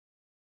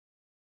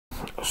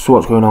So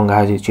what's going on,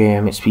 guys? It's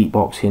JM, it's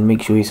Speakboxing.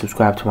 Make sure you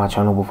subscribe to my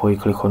channel before you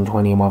click onto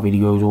any of my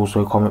videos.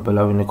 Also comment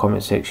below in the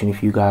comment section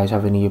if you guys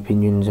have any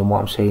opinions on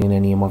what I'm saying in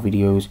any of my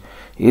videos.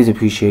 It is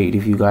appreciated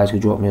if you guys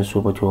could drop me a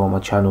sub or two on my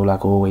channel,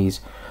 like always.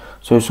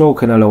 So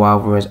CANELO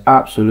Alvarez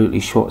absolutely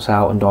shuts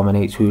out and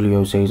dominates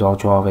Julio Cesar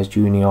Chavez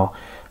Jr.,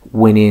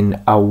 winning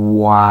a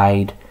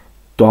wide,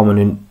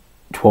 dominant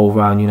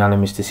 12-round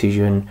unanimous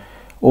decision.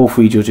 All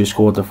three judges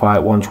scored the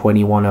fight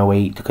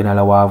 120-108 to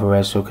Canelo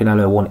Alvarez. So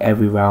Canelo won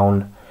every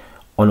round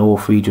on all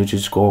three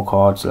judges'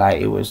 scorecards. Like,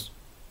 it was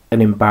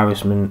an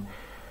embarrassment.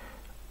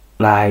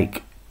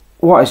 Like,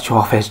 what has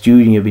Chavez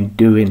Jr. been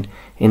doing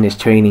in this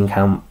training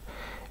camp?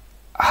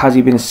 Has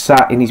he been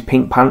sat in his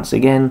pink pants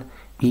again,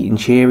 eating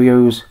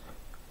Cheerios?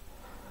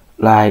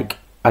 Like,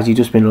 has he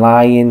just been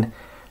lying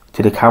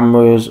to the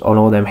cameras on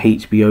all them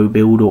HBO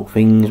build-up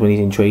things when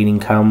he's in training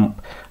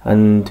camp?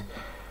 And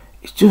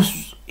it's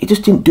just, he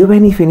just didn't do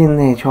anything in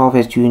there,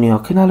 Chavez Jr.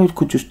 Canelo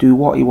could just do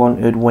what he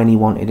wanted when he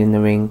wanted in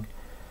the ring.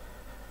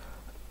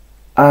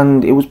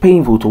 And it was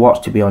painful to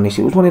watch, to be honest.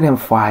 It was one of them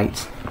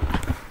fights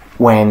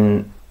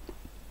when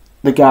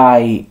the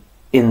guy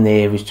in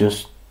there is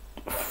just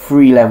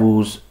 3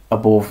 levels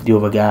above the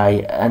other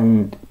guy,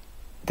 and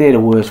they're the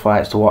worst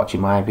fights to watch, in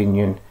my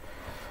opinion.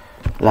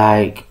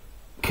 Like,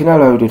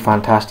 Canelo did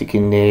fantastic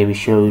in there. He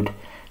showed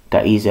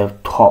that he's a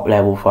top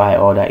level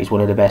fighter, that he's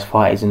one of the best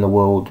fighters in the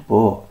world,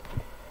 but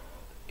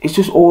it's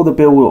just all the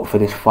build up for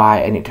this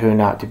fight, and it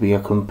turned out to be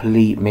a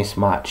complete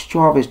mismatch.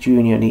 Chavez Jr.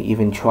 didn't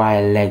even try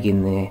a leg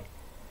in there.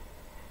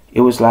 It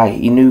was like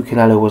he knew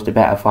Canelo was the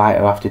better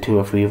fighter after 2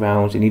 or 3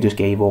 rounds, and he just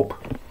gave up.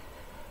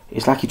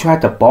 It's like he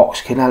tried to box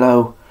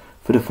Canelo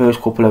for the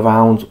first couple of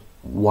rounds.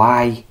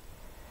 Why?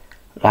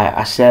 Like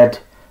I said,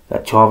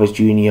 that Chavez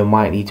Jr.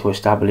 might need to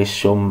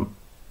establish some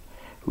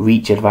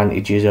reach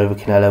advantages over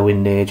Canelo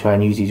in there, try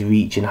and use his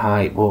reach and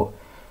height, but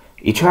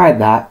he tried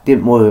that,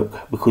 didn't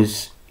work,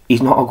 because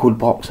he's not a good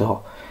boxer,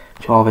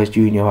 Chavez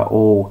Jr. at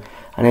all.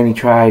 And then he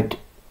tried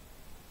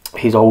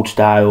his old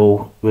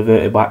style,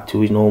 reverted back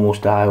to his normal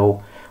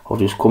style of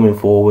just coming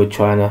forward,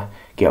 trying to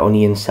get on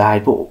the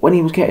inside. But when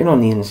he was getting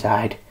on the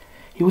inside,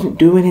 he wasn't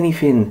doing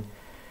anything.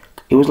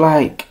 It was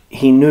like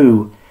he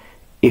knew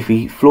if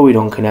he flowed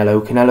on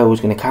Canelo, Canelo was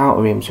going to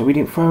counter him, so he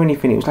didn't throw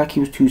anything. It was like he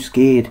was too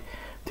scared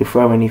to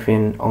throw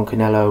anything on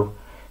Canelo.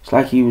 It's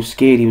like he was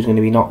scared he was going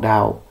to be knocked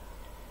out,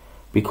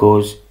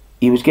 because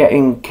he was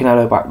getting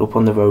Canelo backed up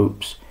on the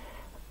ropes,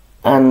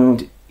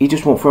 and he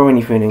just won't throw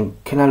anything,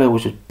 and Canelo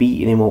was just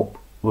beating him up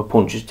with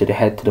punches to the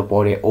head, to the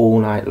body all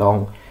night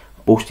long.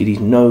 Busted his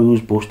nose,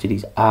 busted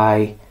his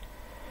eye,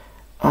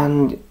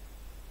 and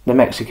the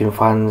Mexican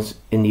fans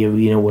in the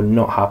arena were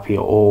not happy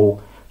at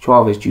all.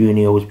 Chavez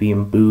Jr. was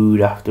being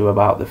booed after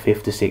about the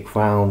 5th or 6th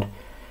round,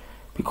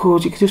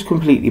 because he just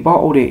completely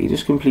bottled it. He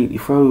just completely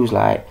froze.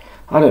 Like,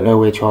 I don't know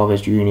where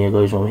Chavez Jr.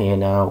 goes from here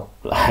now.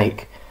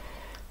 Like,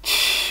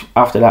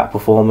 after that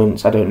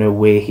performance, I don't know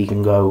where he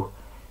can go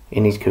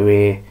in his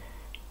career.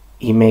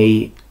 He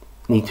may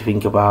need to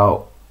think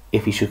about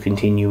if he should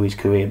continue his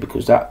career,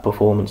 because that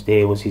performance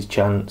there was his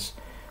chance.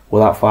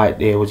 Well, that fight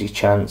there was his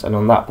chance, and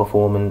on that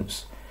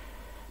performance,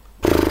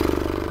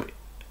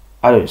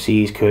 I don't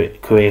see his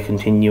career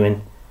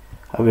continuing.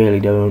 I really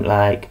don't.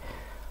 Like,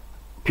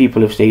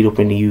 people have stayed up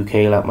in the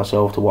UK like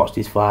myself to watch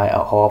this fight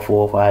at 4:30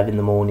 or 5 in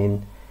the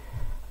morning,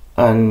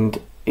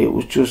 and it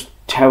was just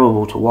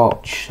terrible to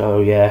watch. So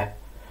yeah,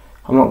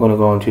 I'm not going to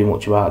go on too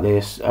much about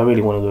this. I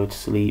really want to go to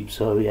sleep.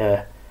 So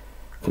yeah,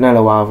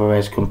 Canelo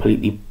Alvarez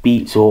completely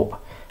beats up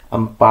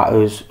and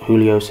batters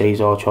Julio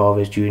Cesar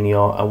Chavez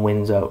Jr. and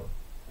wins a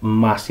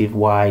massive,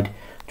 wide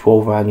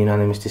 12-round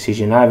unanimous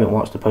decision. I haven't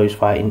watched the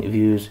post-fight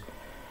interviews.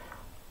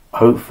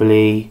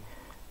 Hopefully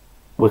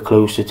we're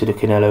closer to the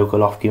Canelo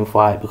Golovkin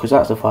fight, because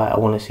that's the fight I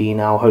want to see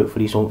now.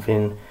 Hopefully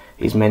something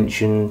is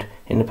mentioned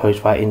in the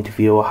post-fight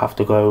interview. I'll have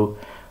to go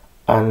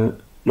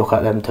and look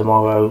at them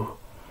tomorrow,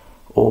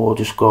 or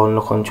just go and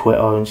look on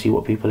Twitter and see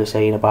what people are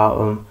saying about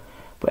them.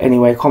 But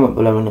anyway, comment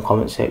below in the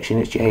comment section.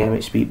 It's JM,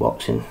 it's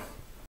Speakboxing.